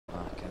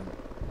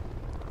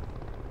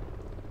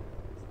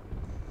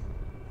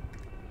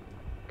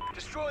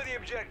Destroy the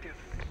objective.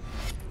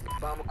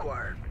 Bomb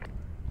acquired.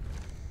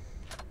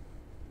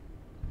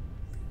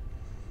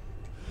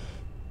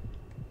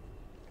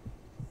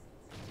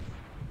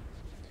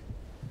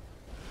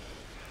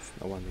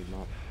 No one need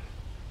not.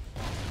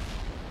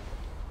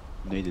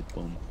 Naded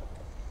bomb.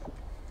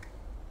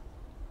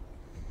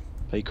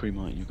 Bakery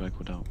might, you guy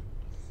put out.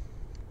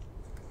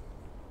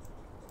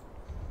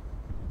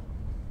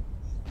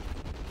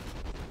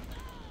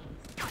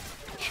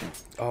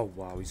 Shit. Oh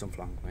wow, he's on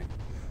flank, mate.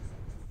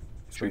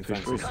 Street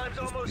Drain fish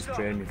fences. roof. He's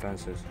draining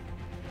fences.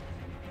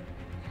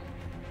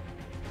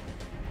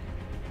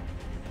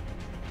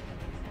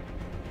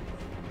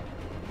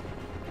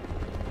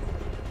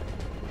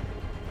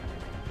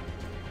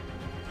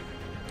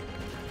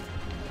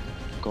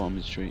 Go on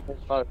mid street.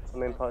 I'm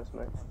in post,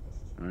 mate.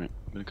 Alright,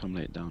 I'm gonna come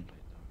lay it down.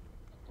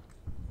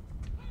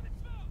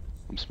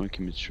 I'm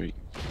smoking mid street.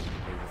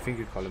 I think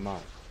you call him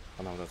out.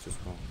 Oh no, that's just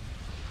wrong.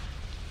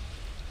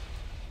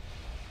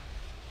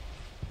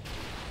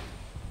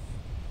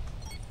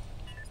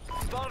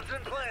 Bombs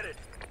been planted.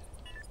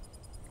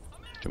 Do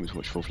you want me to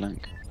watch full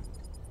flank?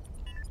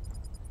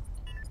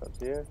 Up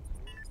to you.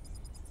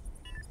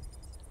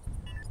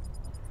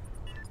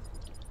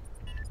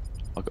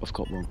 I've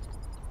got one.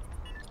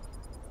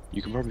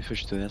 You can probably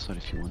push to their side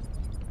if you want.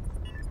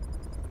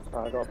 Oh,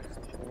 I got a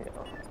position here.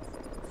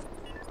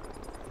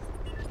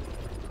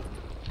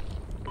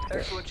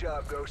 Excellent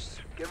job, Ghosts.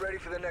 Get ready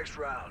for the next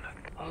round.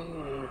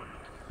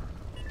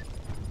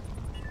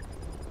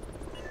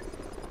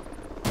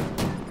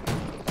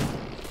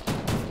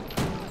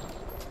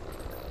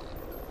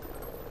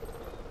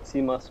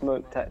 See my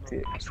smoke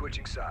tactic.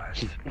 Switching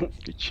sides.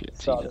 Good shit,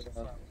 So,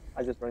 Tina.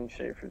 I just run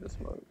straight through the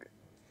smoke.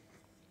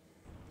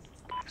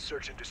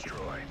 Search and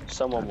destroy.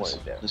 Someone Let's,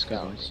 went there. let's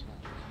go, guys.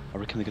 I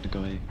reckon they're gonna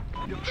go A.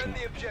 I'm not sure. Defend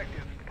the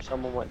objective.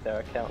 Someone went there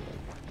accounting.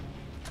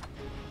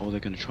 Or they're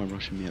gonna try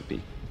rushing me at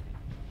B.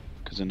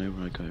 Because I know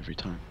where I go every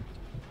time.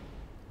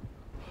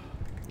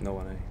 No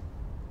one, eh?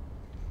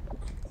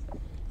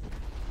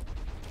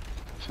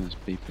 I think that's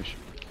B push.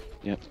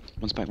 Yep,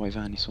 one's back by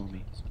van, he saw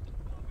me.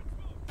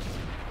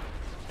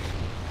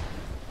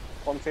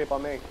 Bomb's here by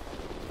me.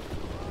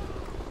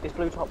 It's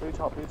blue top, blue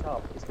top, blue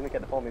top. He's gonna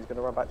get the bomb, he's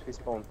gonna run back to his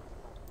spawn.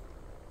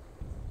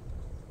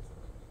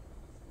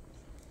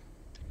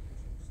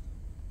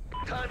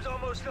 Time's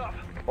almost up.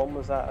 Bomb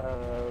was at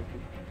the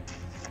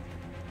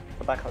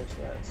back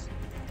upstairs.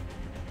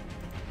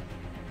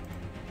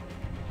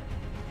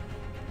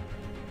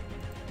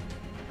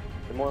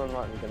 They're more than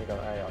likely gonna go A,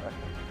 I reckon.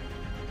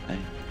 Hey.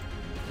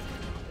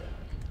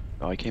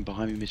 Oh, he came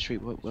behind me mid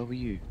street. Where were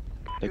you?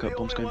 They You're got the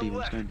bombs only going B, one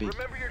bombs left. going B.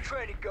 Remember your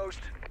training, Ghost.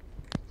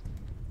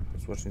 I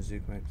was watching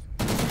Zeke, mate.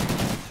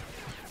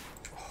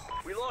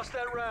 We lost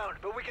that round,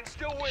 but we can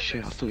still win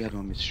Shit, I this. thought you had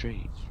one mid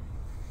street.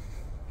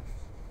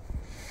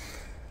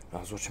 I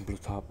was watching blue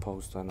top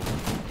post and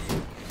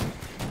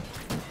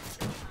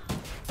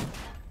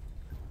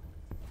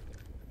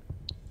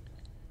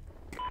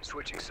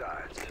Switching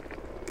sides.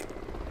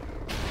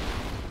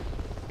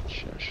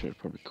 Shit, I should have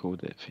probably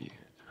called it for you.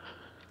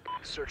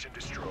 Search and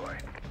destroy.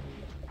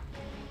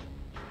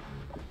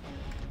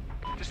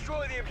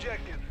 Destroy the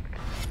objective.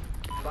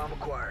 Bomb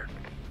acquired.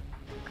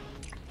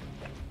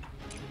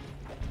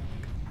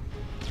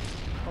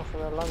 Oh,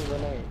 from a lung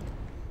grenade.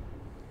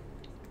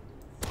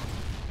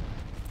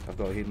 I've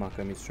got a heat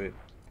marker mid street.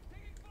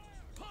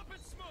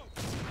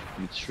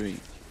 Mid street.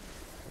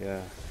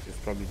 Yeah, it's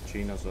probably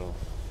Gina's or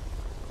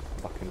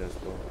back in there as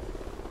well.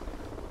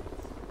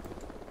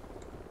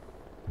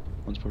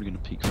 One's probably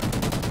gonna peek.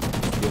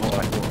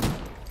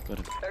 Got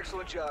him.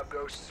 Excellent job,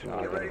 Ghosts. No,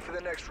 I Get got ready it. for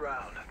the next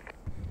round.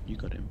 You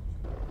got him.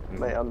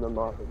 Mate, I'm the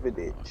Marvel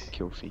Vidic.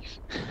 Kill thief.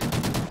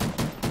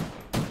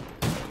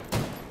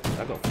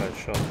 I got first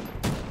shot.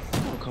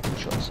 Oh, a couple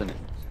shots in it.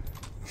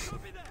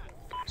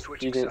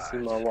 Switching You didn't sides. see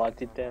my what I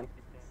did then.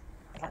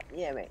 Like,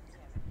 yeah, mate.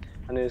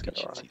 I knew he was Good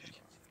gonna shit, run.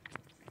 thief.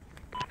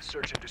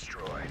 Search and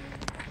destroy.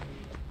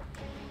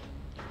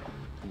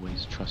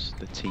 Always trust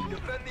the team.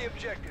 Defend the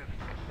objective.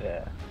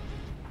 Yeah.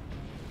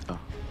 Oh.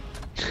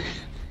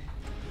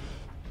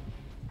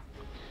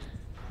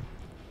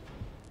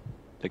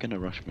 They're gonna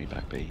rush me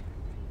back B.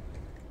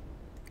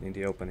 In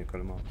the open, you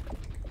call him out.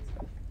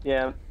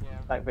 Yeah,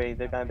 back B,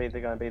 they're going B,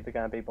 they're going B, they're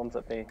going B, bombs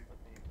at B.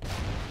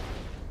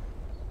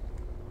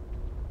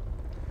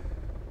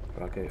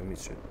 Okay, I'm mid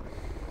street.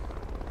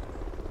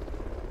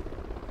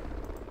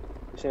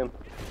 You see him?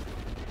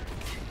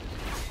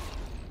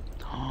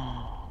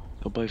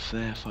 They're both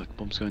there. Fuck,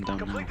 bomb's going down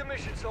now. Complete the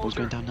mission, soldier. Bomb's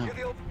going down now.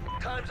 You're the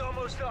Time's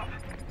almost up.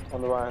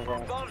 On the right hand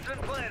side. Bomb's been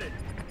planted.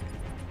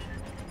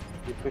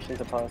 He's pushing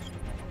to post.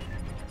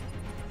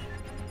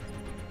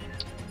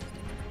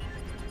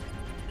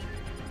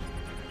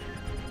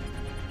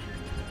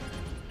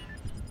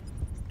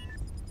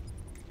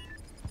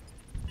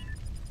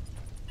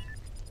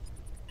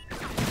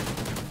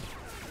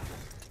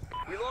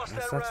 We lost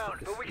that That's- round,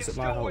 but we can is it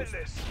my still win house?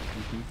 this.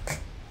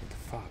 What the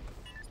fuck?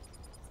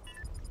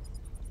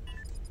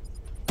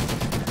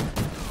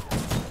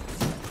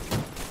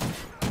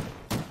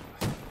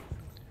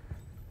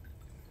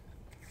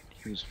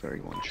 feels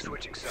very one-shot.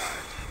 Switching sides.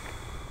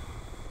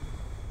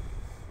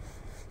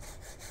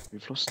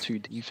 We've lost 2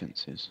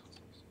 defenses.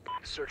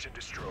 Search and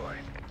destroy.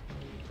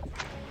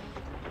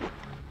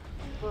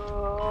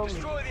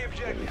 Destroy the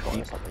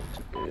objective.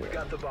 We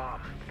got the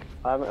bomb.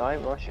 I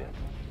ain't rushing.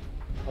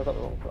 I got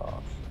the wrong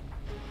class.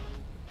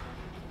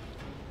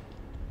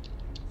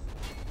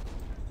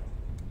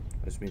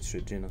 Let's meet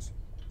straight Genos.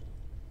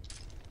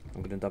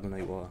 I'm gonna double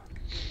night water.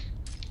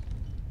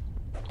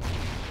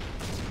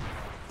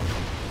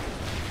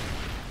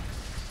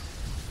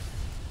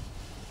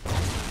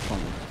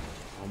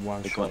 I'm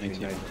one shot in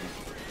night.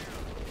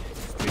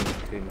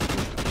 Bomb's been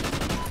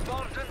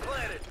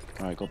planted.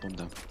 Alright, got bomb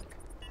down.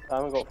 I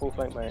haven't got full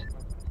flank, mate.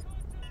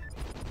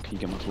 Can you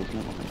get my full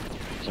flank on me?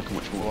 So I can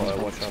watch more.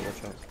 Watch out,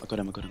 watch out. I got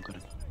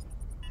him.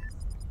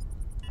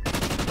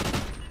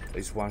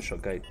 He's one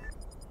shot gate.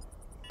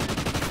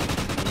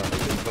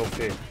 He's both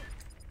here.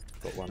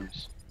 Got one.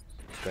 Nice.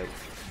 Gate.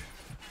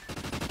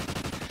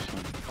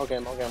 Fine. Okay,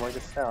 I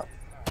just start.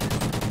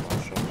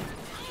 One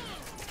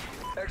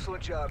shot.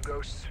 Excellent job,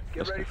 Ghosts.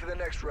 Get ready for the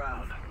next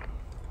round.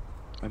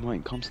 I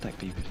might come stack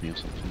B with me or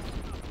something.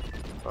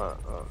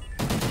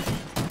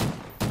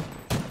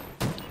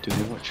 Do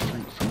they watch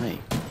flank from me?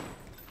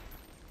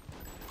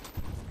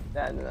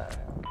 No.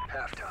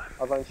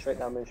 Halftime. I ran straight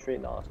down Main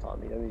Street last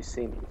time. He'd only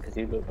seen me because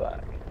he looked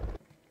back.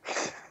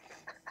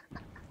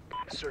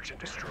 Search and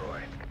destroy.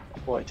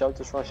 What, Joe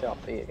just rush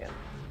out B again?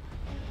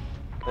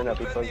 Then I'll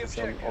be Defend the focused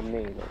objective. on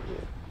me, not you.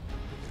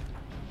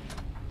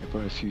 Yeah,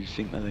 bro, if you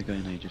think that they're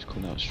going A, just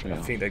call out straight I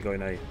up. think they're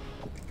going A.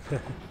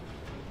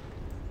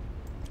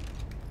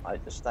 I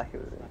just stack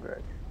it with him,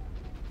 Greg.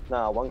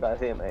 Nah, one guy's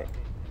here, mate.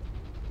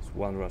 It's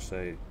one rush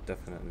A,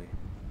 definitely.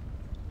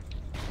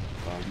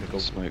 I'm gonna go.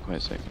 Smoke, wait a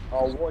sec.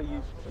 Oh, what are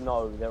you?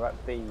 No, they're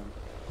at B.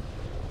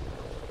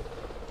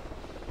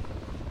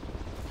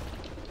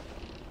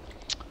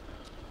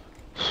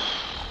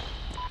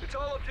 It's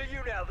all up to you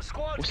now. The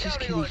squad's What's this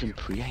counting kid on even you.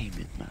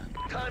 pre-aiming, man?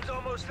 Time's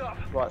almost up.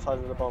 Right side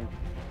of the bomb.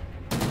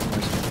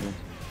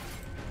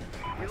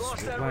 We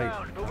lost that Right.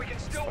 round, but we can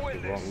still win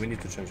Fucking wrong. this. We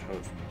need to change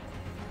host.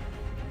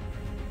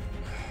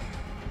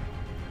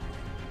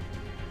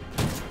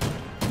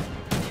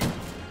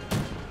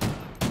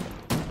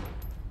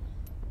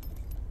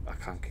 I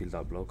can't kill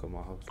that bloke on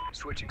my house.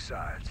 Switching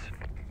sides.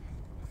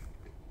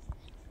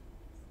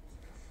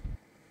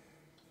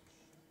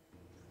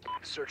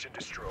 Search and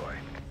destroy.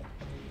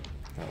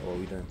 What are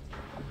we doing?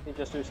 You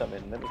just do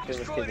something. Let me kill this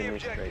Destroy kid the in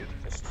this street. objective.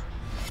 Just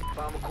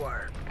Bomb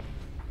acquired.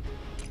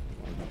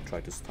 I'll try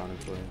to stun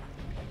into him.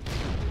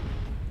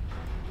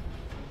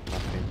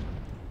 Nothing.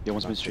 Yeah,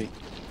 one's mid street.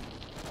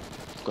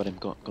 Got him,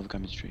 got the guy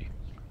mid street.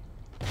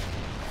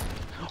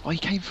 Oh, he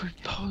came through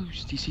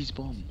post. He sees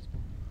bomb.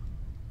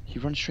 He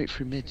runs straight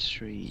through mid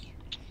street.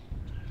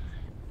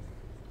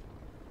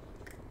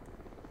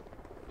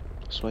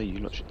 I swear you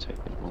lot should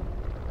take the bomb.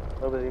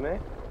 where was he,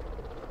 mate?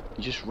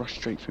 He just rushed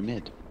straight through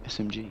mid.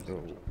 SMG.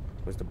 Oh,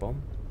 where's the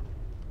bomb?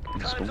 In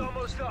Time's spawn.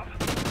 almost up.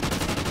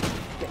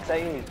 Next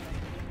aim.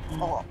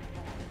 Oh,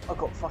 I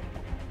got fucked.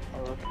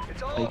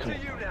 It's all up to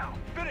you now.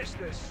 Finish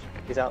this.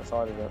 He's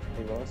outside of it.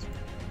 He was.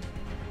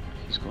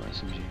 He's got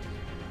SMG.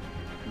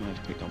 Might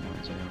have picked up mine,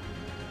 so yeah.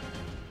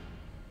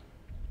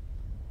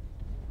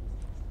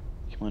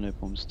 You might know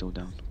bomb's still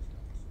down.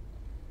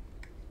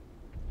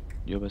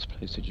 Your best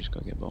place to just go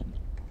get bombed.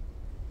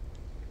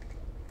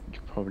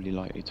 You're probably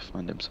likely to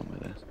find him somewhere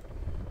there.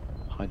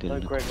 Hiding No,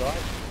 in the Greg,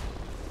 right?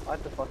 I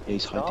had to fucking Yeah,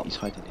 stop. he's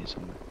hiding here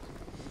somewhere.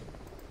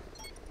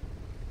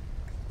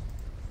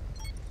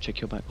 Check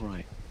your back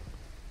right.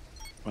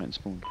 Right and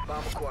spawn.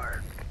 Bomb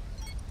acquired.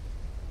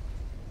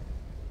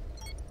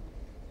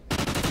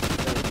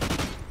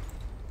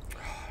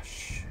 Oh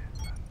shit.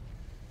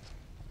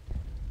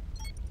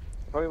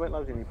 Probably went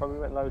loading. He probably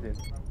went loading.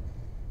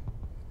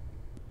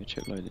 Yeah,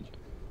 check loading.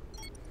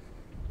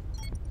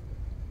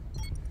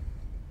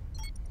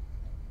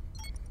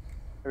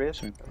 Here he is.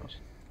 Sorry, boys.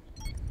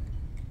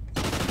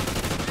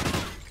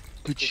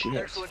 Good shit.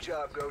 Excellent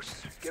job,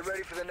 Ghosts. Get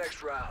ready for the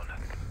next round.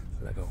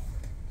 Let go.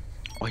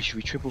 Oh, should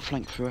we triple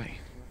flank through A?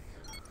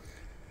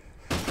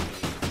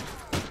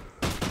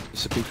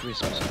 It's a big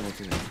risk, but still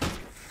do it.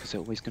 Because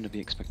they're always going to be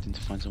expecting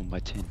to find someone by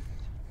 10.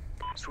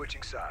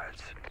 Switching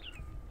sides.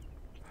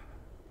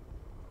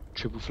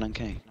 Triple flank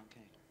A.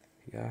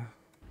 Yeah.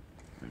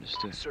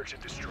 Understood. Search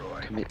and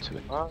destroy. Commit to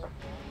it. Ah,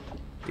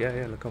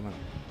 Yeah, look on man.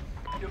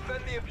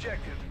 Defend the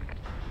objective.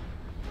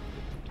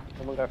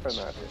 I'm gonna go for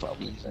America. Fuck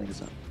me, is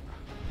that?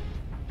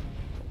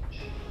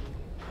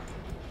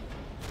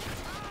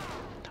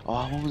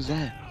 Oh, one was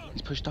there.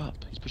 He's pushed up.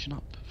 He's pushing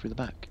up through the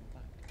back.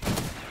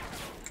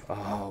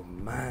 Oh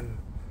man.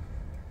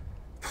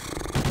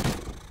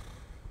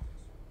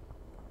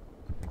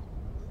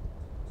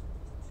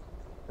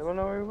 Anyone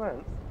know where he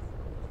went?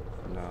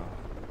 No.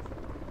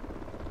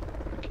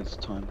 Like his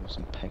time was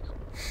impeccable.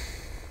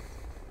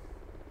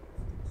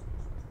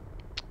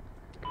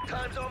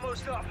 Time's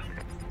almost up.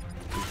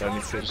 He's only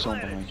Bomb's been straight. There's someone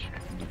planted. behind you.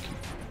 Lucky.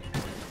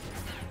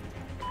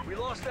 We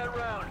lost that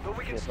round, but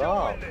we can Good still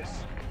job. win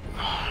this.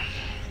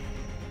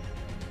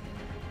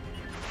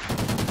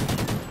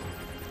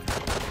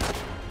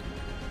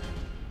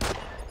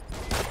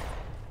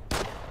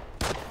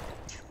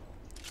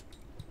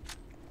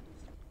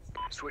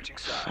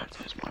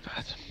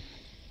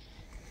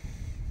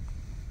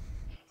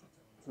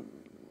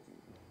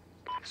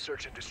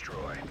 Search and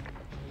destroy.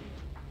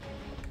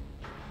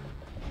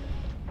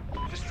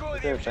 Destroy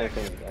the Do the same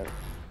objective. thing again.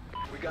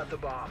 We got the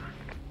bomb.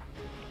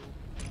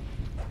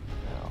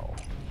 No.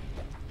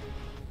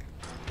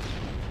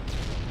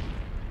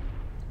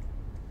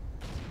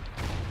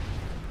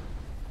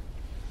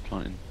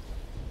 Planting.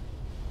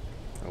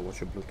 Oh,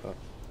 what's your blue top?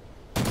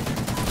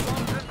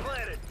 Bomb's been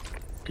planted.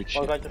 Good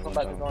One shit. guy just went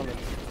back to down. diamond.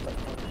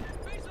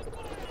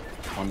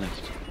 One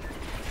left.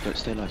 Don't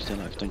stay alive, stay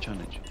alive. Don't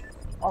challenge.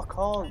 I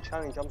can't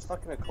challenge, I'm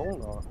stuck in a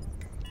corner.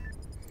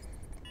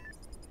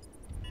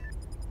 Do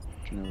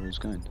you know where he's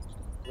going?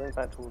 Going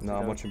back towards No, the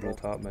I'm watching blue door.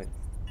 top, mate.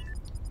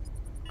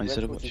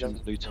 Instead of towards the watching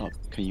jungle. blue top,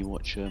 can you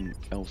watch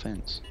L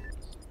fence?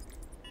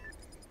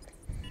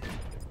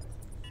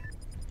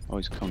 Oh,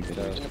 he's come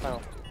below. In the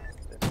bow.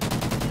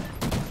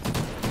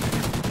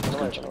 He's Run gonna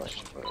away,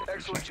 challenge. run away.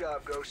 Excellent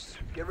job, Ghosts.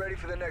 Get ready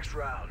for the next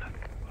round.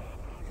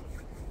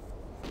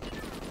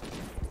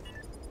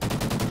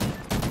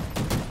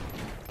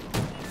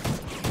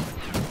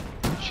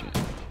 Good shit.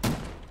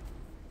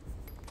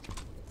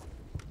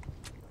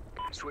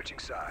 Switching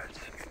sides.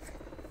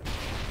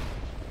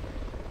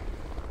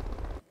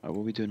 Alright, what are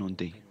we doing on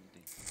D?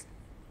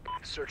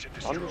 Search and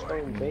I'm just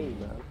destroy. going B,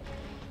 man.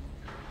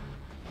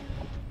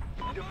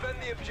 Defend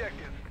the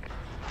objective.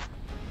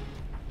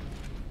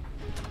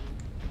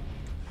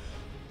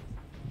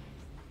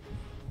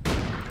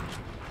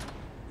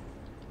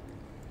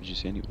 Did you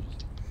see anyone?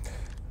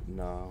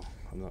 No,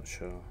 I'm not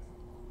sure.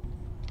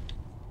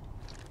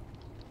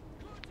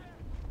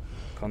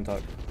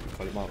 Contact,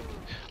 call him out.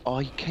 Oh,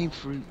 he came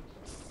through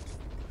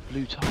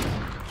blue top.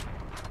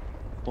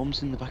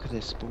 Bombs in the back of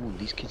their spawn.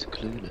 These kids are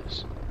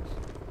clueless.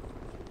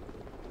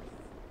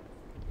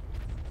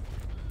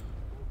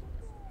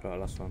 Right,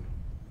 last one.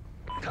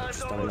 Time's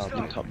Stand almost up.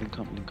 Link up. up, link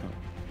up, link up.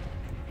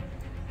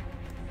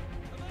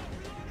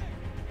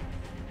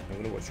 I'm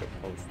gonna watch your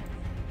post.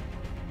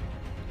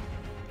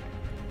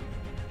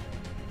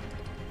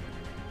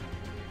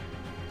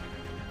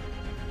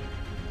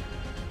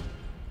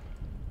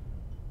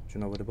 Do you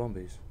know where the bomb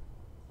is?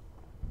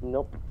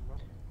 Nope.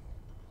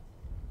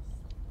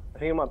 I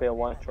think it might be a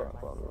white truck,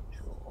 but I'm not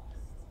sure.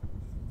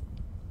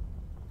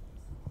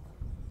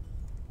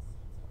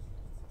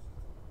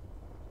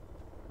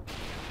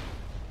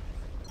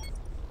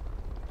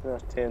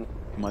 That's 10.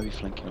 He might be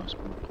flanking us,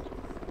 bro.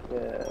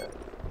 Yeah.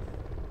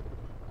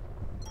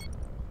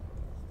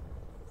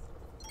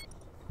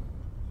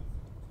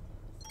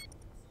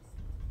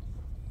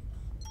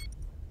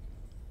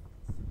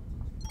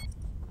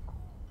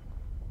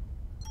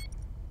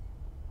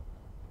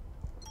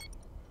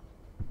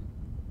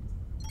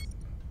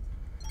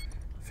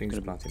 Things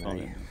Gonna be planting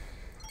fine.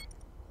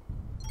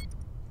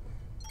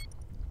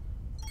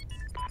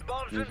 A. The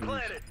bomb's been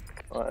planted.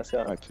 Alright, let's go.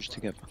 Alright, push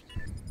together.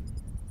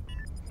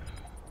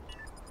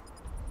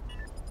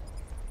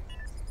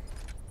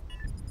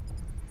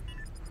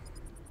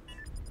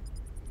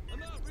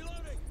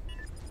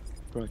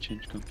 Bro,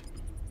 change gun.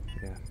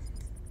 Yeah.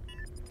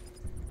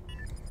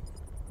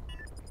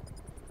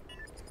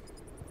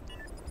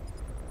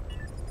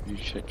 You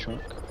check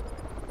truck.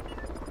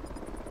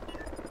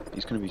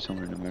 He's gonna be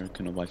somewhere in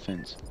America or by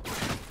fence.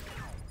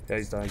 Yeah,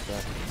 he's dying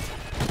there.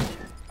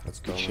 Let's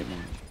go. Good shit,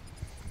 man.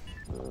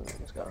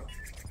 Let's go.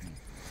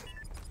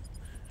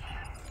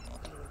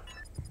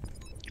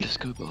 Let's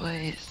go,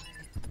 boys.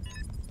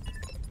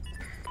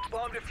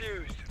 Bomb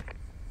defused.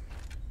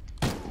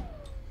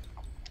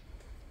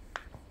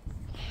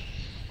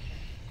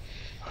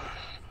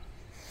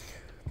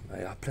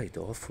 Hey, I played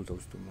awful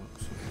those 2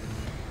 months.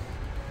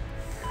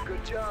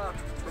 Good job.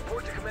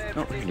 Report to command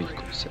Not for really. debrief.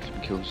 Got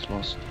 7 kills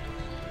last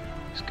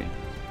this game.